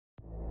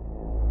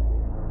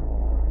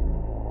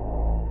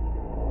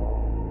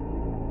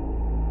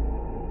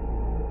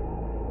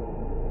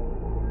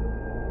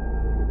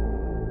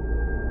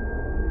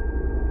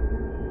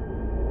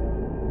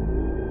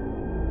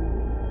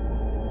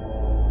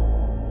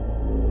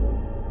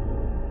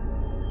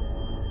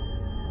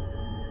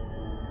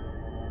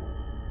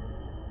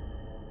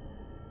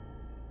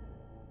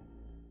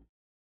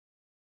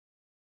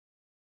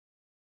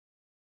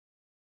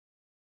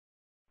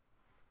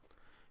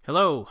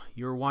Hello,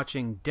 you're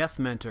watching Death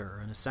Mentor,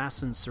 an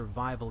assassin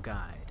survival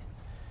guide.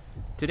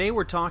 Today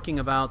we're talking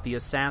about the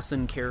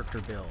assassin character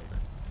build.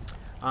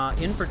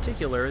 In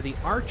particular, the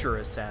archer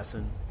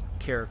assassin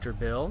character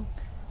build,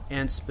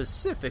 and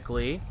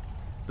specifically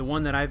the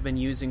one that I've been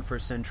using for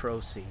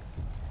Sentrosi.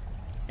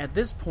 At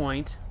this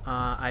point,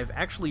 I've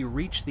actually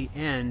reached the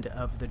end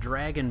of the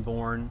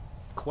Dragonborn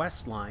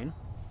quest line,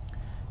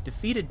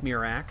 defeated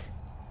Mirak,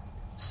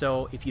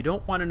 so if you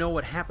don't want to know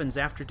what happens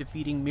after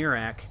defeating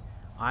Mirak,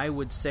 I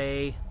would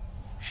say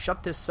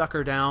shut this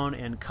sucker down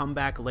and come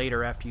back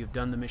later after you've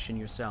done the mission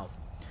yourself.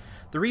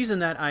 The reason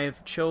that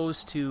I've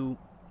chose to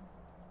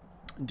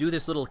do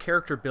this little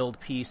character build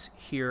piece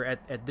here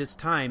at this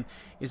time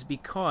is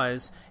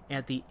because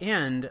at the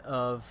end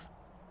of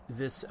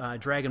this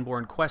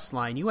Dragonborn quest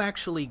line, you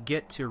actually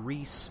get to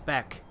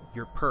respec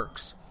your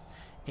perks.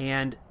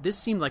 And this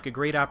seemed like a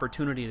great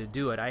opportunity to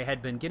do it. I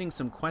had been getting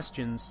some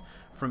questions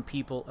from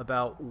people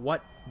about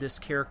what this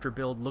character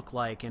build looked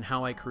like and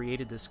how I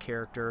created this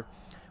character,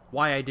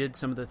 why I did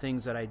some of the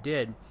things that I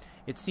did.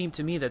 It seemed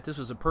to me that this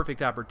was a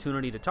perfect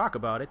opportunity to talk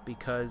about it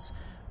because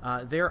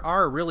there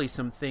are really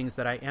some things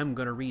that I am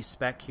going to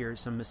respec here,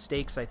 some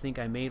mistakes I think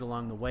I made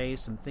along the way,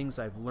 some things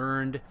I've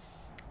learned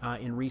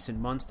in recent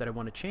months that I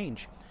want to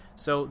change.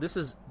 So this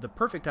is the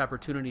perfect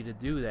opportunity to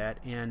do that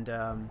and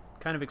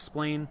kind of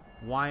explain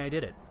why I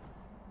did it.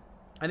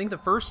 I think the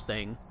first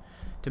thing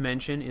to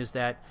mention is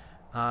that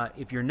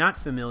if you're not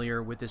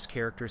familiar with this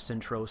character,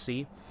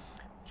 Sentrosi,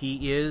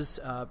 he is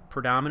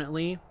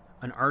predominantly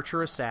an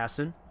archer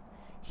assassin.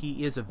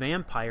 He is a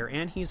vampire,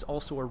 and he's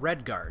also a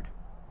Redguard.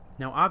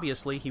 Now,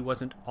 obviously, he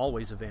wasn't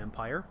always a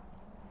vampire.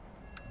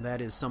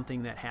 That is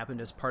something that happened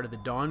as part of the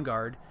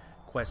Dawnguard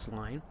quest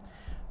line.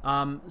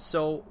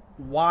 So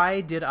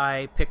why did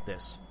I pick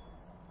this?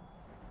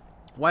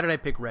 Why did I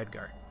pick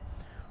Redguard?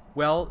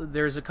 Well,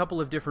 there's a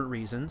couple of different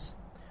reasons.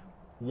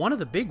 One of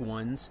the big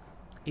ones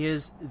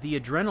is the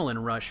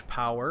adrenaline rush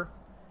power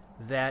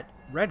that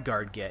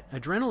Redguard get.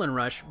 Adrenaline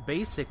rush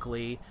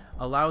basically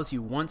allows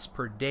you once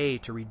per day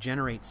to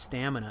regenerate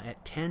stamina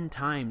at 10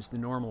 times the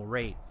normal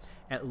rate.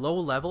 At low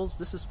levels,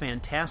 this is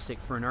fantastic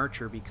for an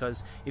archer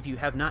because if you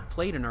have not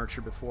played an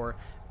archer before,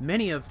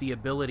 many of the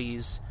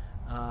abilities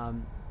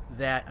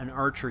that an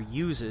archer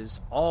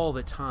uses all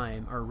the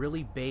time are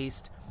really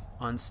based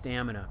on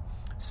stamina.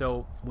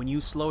 So when you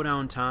slow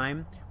down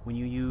time, when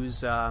you use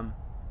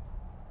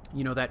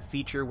that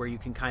feature where you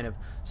can kind of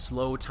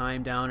slow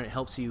time down, it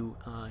helps you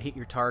hit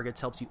your targets,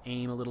 helps you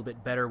aim a little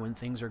bit better when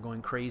things are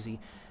going crazy.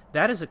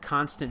 That is a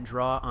constant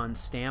draw on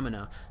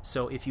stamina.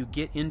 So if you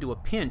get into a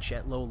pinch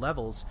at low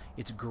levels,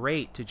 it's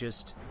great to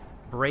just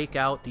break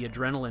out the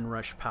adrenaline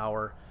rush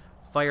power,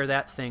 fire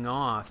that thing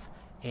off,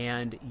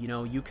 and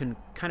you can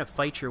kind of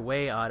fight your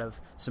way out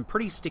of some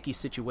pretty sticky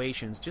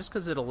situations just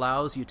because it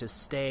allows you to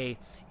stay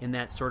in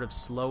that sort of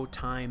slow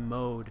time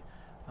mode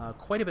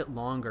quite a bit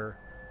longer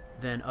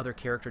than other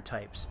character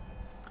types.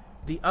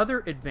 The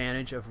other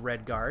advantage of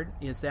Redguard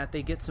is that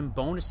they get some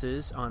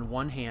bonuses on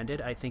one-handed.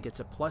 I think it's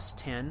a plus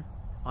 10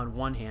 on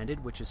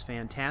one-handed, which is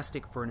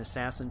fantastic for an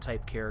assassin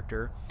type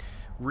character.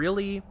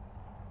 Really,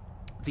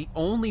 the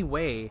only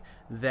way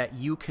that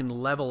you can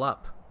level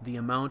up the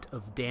amount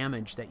of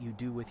damage that you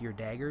do with your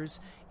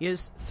daggers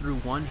is through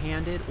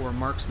one-handed or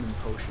marksman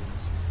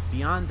potions.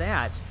 Beyond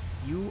that,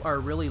 you are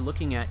really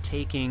looking at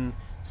taking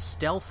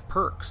stealth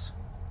perks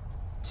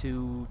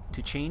to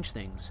change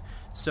things.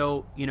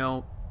 So,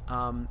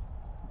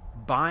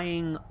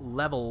 buying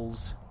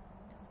levels,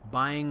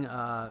 buying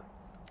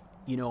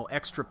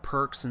extra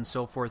perks and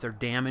so forth, or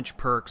damage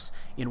perks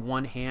in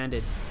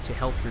one-handed to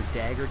help your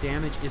dagger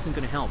damage isn't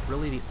going to help.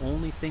 Really, the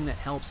only thing that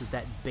helps is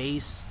that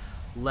base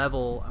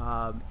level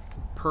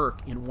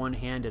perk in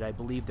one-handed. I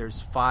believe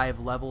there's 5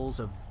 levels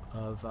of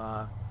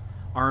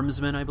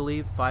Armsman, I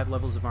believe. 5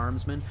 levels of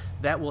Armsman.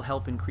 That will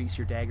help increase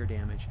your dagger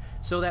damage.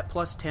 So that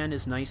plus 10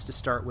 is nice to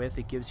start with.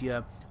 It gives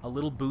you a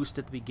little boost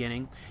at the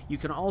beginning. You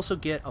can also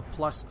get a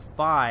plus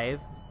 5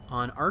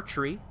 on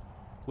archery,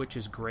 which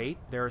is great.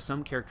 There are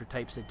some character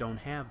types that don't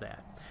have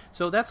that.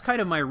 So that's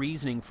kind of my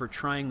reasoning for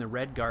trying the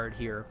Redguard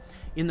here.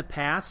 In the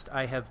past,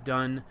 I have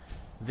done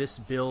this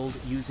build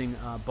using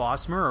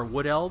Bosmer or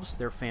Wood Elves.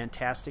 They're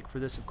fantastic for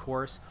this, of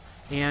course.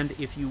 And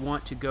if you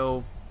want to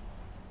go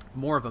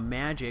more of a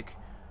magic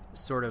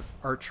sort of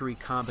archery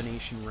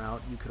combination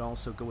route, you could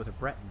also go with a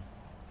Breton.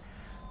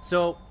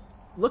 So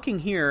looking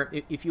here,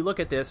 if you look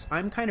at this,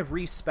 I'm kind of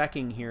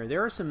respecking here.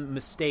 There are some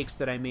mistakes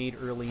that I made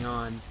early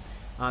on,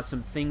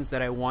 some things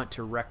that I want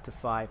to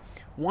rectify.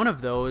 One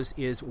of those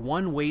is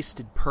one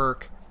wasted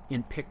perk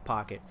in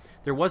Pickpocket.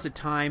 There was a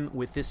time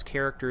with this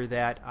character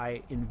that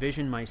I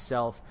envisioned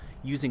myself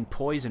using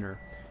Poisoner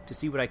to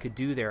see what I could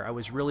do there. I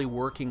was really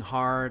working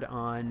hard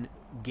on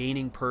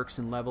gaining perks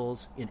and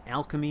levels in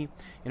Alchemy,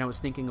 and I was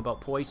thinking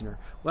about Poisoner.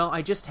 Well,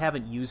 I just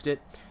haven't used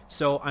it,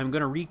 so I'm going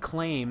to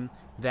reclaim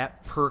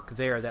that perk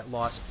there, that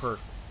lost perk.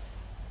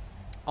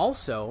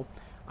 Also,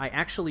 I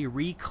actually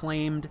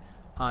reclaimed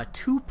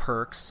 2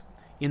 perks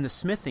in the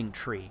smithing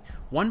tree.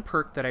 One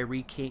perk that I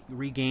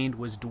regained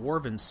was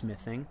Dwarven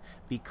Smithing,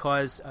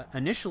 because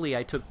initially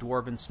I took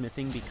Dwarven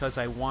Smithing because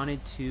I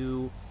wanted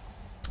to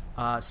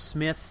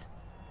smith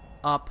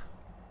up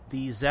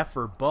the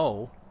Zephyr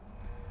bow.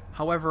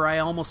 However, I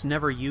almost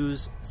never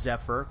use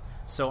Zephyr,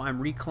 so I'm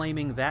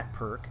reclaiming that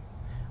perk.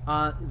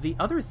 The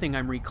other thing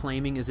I'm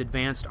reclaiming is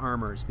Advanced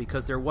Armors,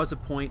 because there was a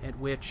point at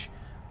which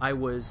I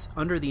was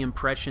under the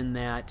impression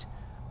that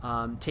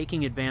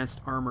taking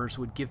Advanced Armors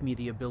would give me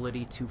the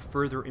ability to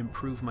further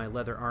improve my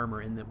leather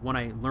armor, and that when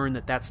I learned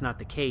that that's not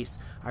the case,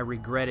 I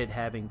regretted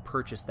having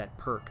purchased that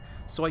perk.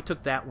 So I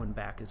took that one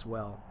back as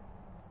well.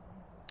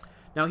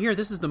 Now here,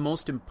 this is the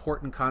most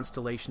important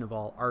constellation of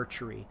all,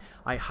 archery.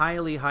 I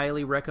highly,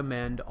 highly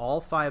recommend all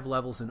 5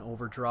 levels in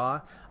Overdraw,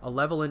 a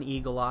level in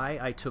Eagle Eye.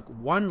 I took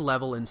 1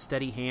 level in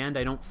Steady Hand.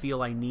 I don't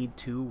feel I need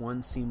 2.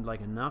 1 seemed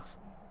like enough.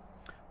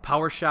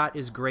 Power Shot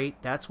is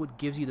great. That's what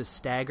gives you the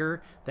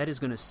stagger. That is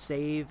going to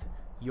save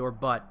your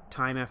butt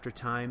time after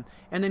time.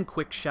 And then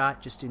Quick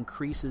Shot just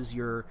increases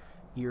your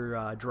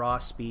draw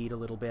speed a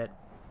little bit.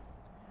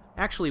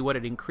 Actually, what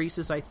it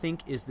increases, I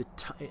think, is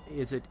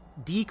it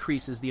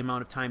decreases the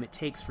amount of time it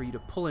takes for you to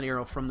pull an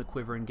arrow from the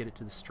quiver and get it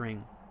to the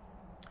string.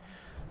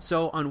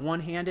 So on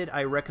one-handed,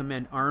 I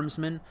recommend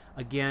Armsman.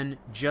 Again,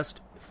 just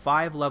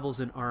 5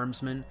 levels in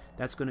Armsman.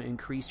 That's going to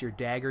increase your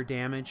dagger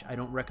damage. I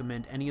don't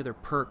recommend any other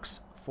perks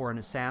for an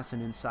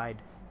assassin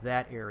inside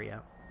that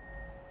area.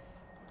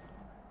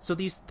 So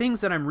these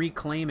things that I'm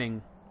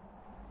reclaiming,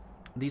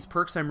 these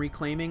perks I'm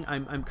reclaiming,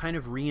 I'm kind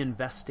of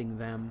reinvesting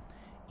them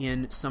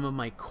in some of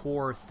my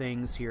core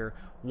things here.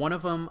 One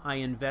of them I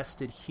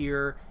invested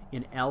here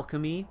in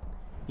Alchemy,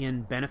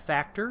 in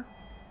Benefactor,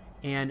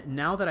 and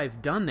now that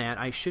I've done that,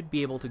 I should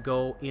be able to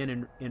go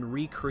in and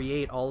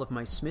recreate all of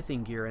my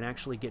smithing gear and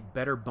actually get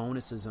better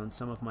bonuses on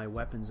some of my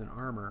weapons and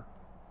armor.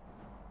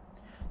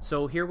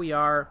 So here we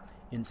are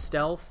in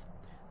Stealth.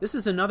 This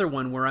is another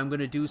one where I'm going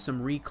to do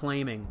some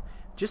reclaiming.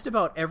 Just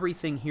about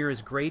everything here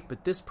is great,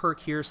 but this perk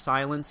here,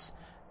 Silence,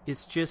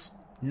 is just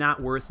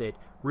not worth it.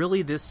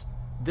 Really, this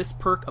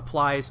perk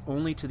applies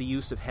only to the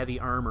use of heavy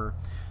armor.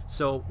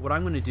 So what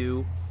I'm going to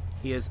do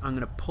is I'm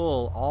going to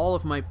pull all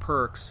of my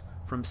perks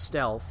from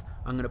Stealth.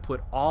 I'm going to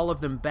put all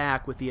of them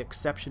back with the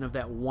exception of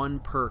that 1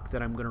 perk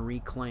that I'm going to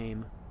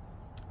reclaim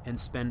and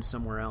spend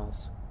somewhere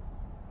else.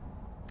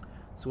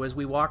 So as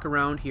we walk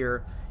around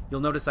here,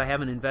 you'll notice I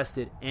haven't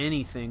invested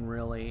anything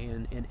really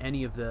in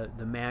any of the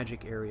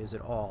magic areas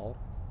at all.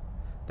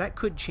 That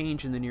could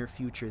change in the near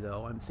future,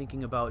 though. I'm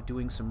thinking about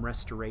doing some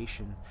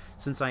restoration.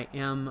 Since I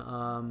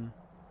am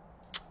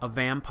a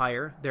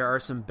vampire, there are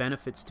some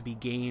benefits to be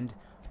gained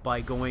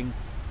by going,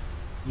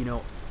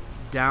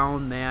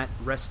 down that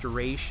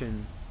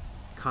restoration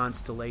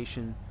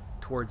constellation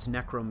towards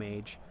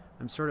Necromage.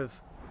 I'm sort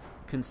of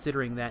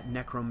considering that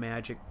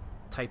necromagic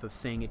type of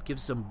thing. It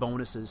gives some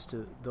bonuses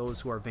to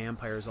those who are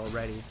vampires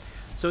already.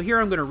 So here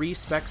I'm going to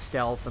respec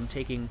Stealth. I'm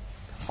taking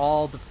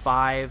all the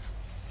 5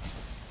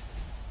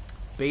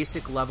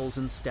 basic levels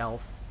in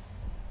Stealth,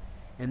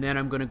 and then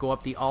I'm going to go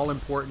up the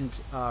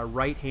all-important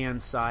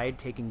right-hand side,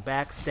 taking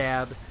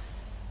Backstab,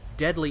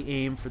 Deadly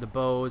Aim for the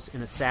bows,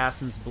 and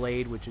Assassin's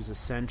Blade, which is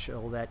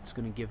essential. That's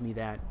going to give me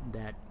that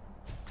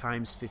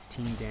times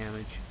 15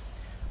 damage.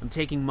 I'm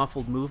taking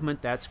Muffled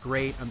Movement. That's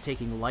great. I'm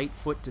taking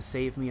Lightfoot to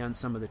save me on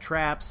some of the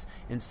traps,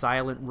 and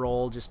Silent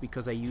Roll just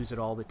because I use it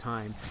all the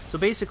time. So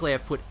basically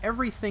I've put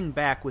everything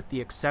back with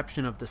the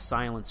exception of the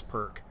Silence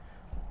perk.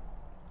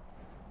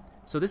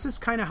 So this is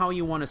kind of how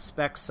you want to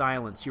spec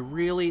Silence.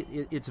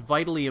 It's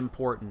vitally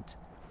important.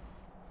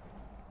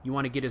 You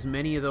want to get as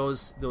many of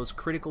those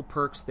critical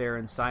perks there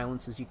in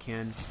Silence as you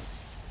can.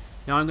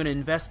 Now I'm going to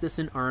invest this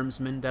in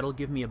Armsman. That'll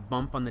give me a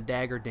bump on the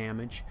dagger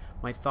damage.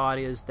 My thought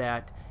is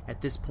that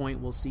at this point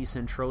we'll see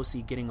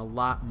Sentrosi getting a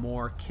lot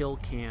more kill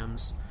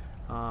cams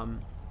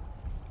from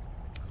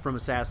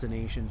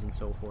assassinations and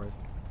so forth.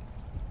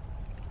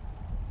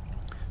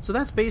 So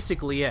that's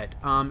basically it.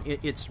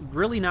 It's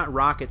really not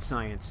rocket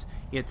science.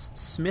 It's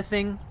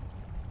smithing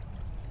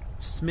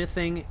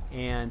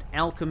and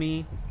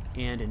alchemy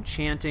and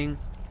enchanting,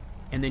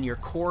 and then your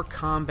core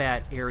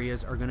combat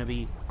areas are going to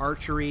be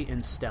archery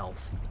and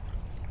stealth.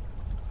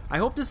 I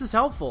hope this is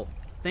helpful.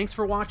 Thanks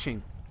for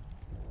watching.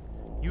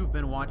 You've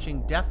been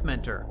watching Death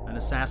Mentor, an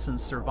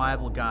assassin's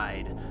survival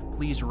guide.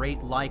 Please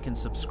rate, like, and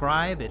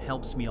subscribe. It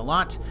helps me a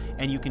lot.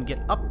 And you can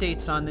get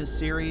updates on this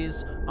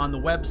series on the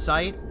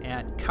website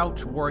at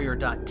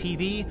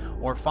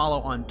CouchWarrior.tv or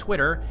follow on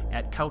Twitter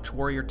at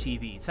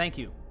CouchWarriorTV. Thank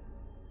you.